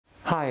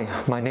Hi,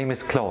 my name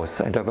is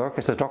Klaus and I work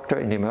as a doctor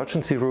in the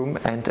emergency room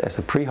and as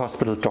a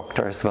pre-hospital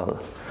doctor as well.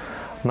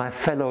 My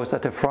fellows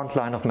at the front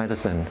line of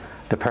medicine,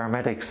 the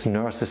paramedics,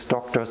 nurses,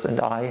 doctors and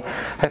I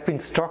have been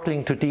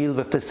struggling to deal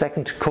with the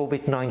second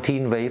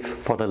COVID-19 wave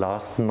for the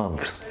last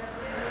months.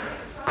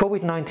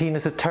 COVID-19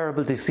 is a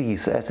terrible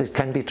disease as it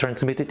can be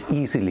transmitted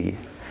easily.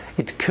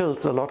 It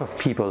kills a lot of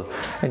people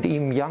and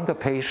even younger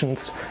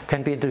patients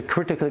can be in the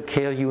critical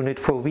care unit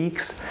for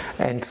weeks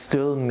and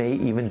still may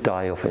even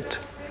die of it.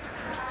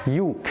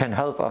 You can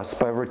help us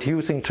by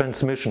reducing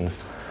transmission,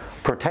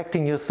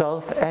 protecting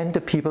yourself and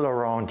the people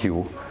around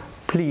you.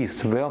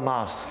 Please wear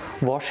masks,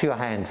 wash your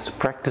hands,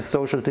 practice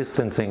social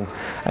distancing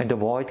and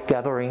avoid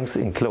gatherings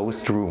in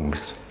closed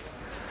rooms.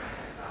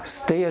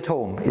 Stay at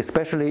home,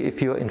 especially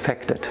if you're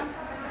infected.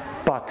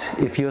 But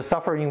if you're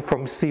suffering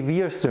from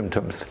severe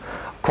symptoms,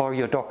 call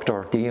your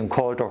doctor, the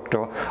on-call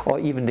doctor, or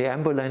even the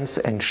ambulance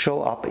and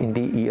show up in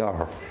the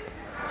ER.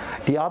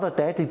 The other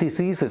deadly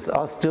diseases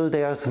are still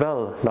there as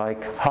well,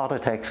 like heart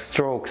attacks,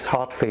 strokes,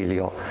 heart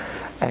failure.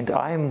 And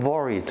I am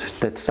worried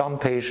that some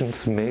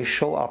patients may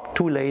show up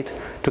too late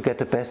to get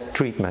the best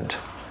treatment.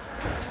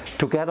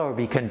 Together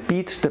we can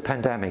beat the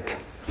pandemic.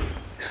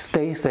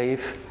 Stay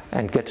safe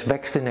and get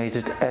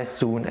vaccinated as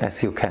soon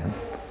as you can.